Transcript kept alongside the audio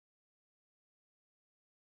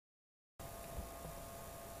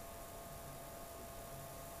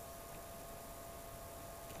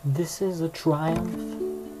This is a triumph.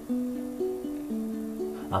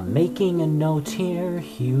 I'm making a note here,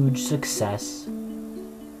 huge success.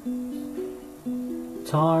 It's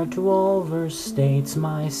hard to overstate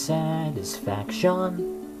my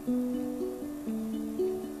satisfaction.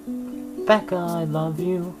 Becca, I love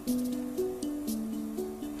you.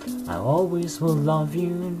 I always will love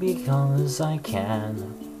you because I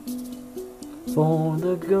can. For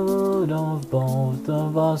the good of both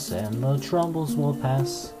of us, and the troubles will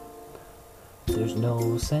pass. There's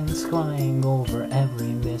no sense crying over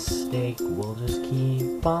every mistake. We'll just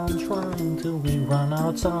keep on trying till we run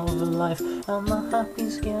out of life, and the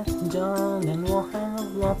happies get done, and we'll have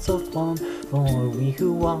lots of fun. For we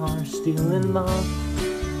who are still in love.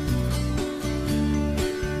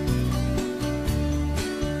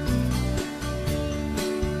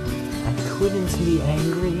 I couldn't be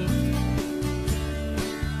angry.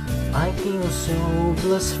 I feel so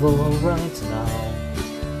blissful right now.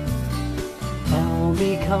 All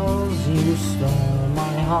because you stole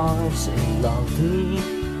my heart and loved me.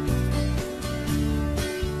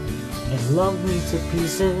 And loved me to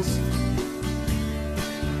pieces.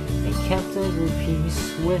 And kept every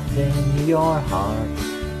piece within your heart.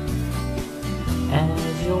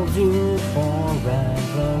 As you'll do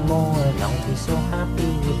forevermore. And I'll be so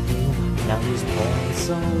happy with you. Now these points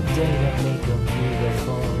of data make a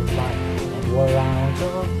beautiful life. And we're out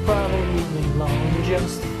of private moving along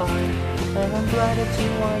just fine. And I'm glad that you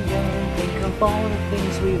are young. Think of all the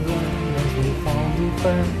things we've learned as we fall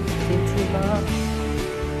deeper into love.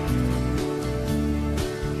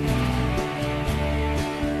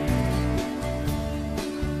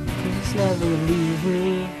 Please never leave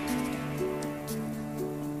me.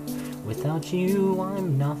 Without you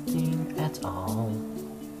I'm nothing at all.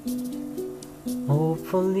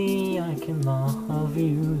 Hopefully I can love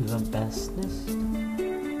you the bestest.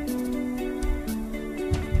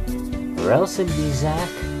 Or else it'd be Zach.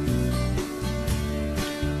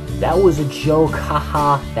 That was a joke,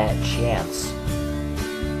 haha, that chance.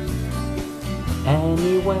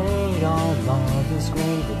 Anyway, our love is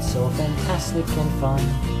great, it's so fantastic and fun.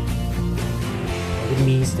 Look at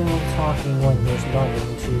me still talking when there's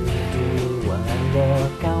nothing to do. And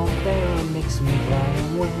look out there makes me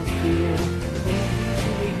glad with you.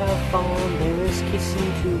 We have fun, there is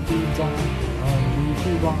kissing to be done. And we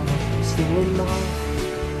who are still in love.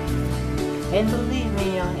 And believe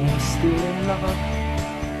me, I am still in love.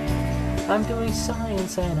 I'm doing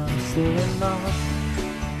science and I'm still in love.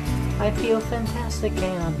 I feel fantastic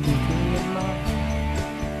and I'm deeply in love.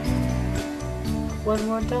 When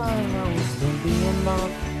we're done, I will still be in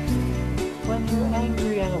love. When you're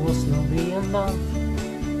angry, I will still be in love.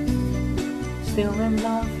 Still in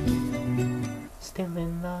love. Still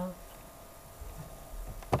in love.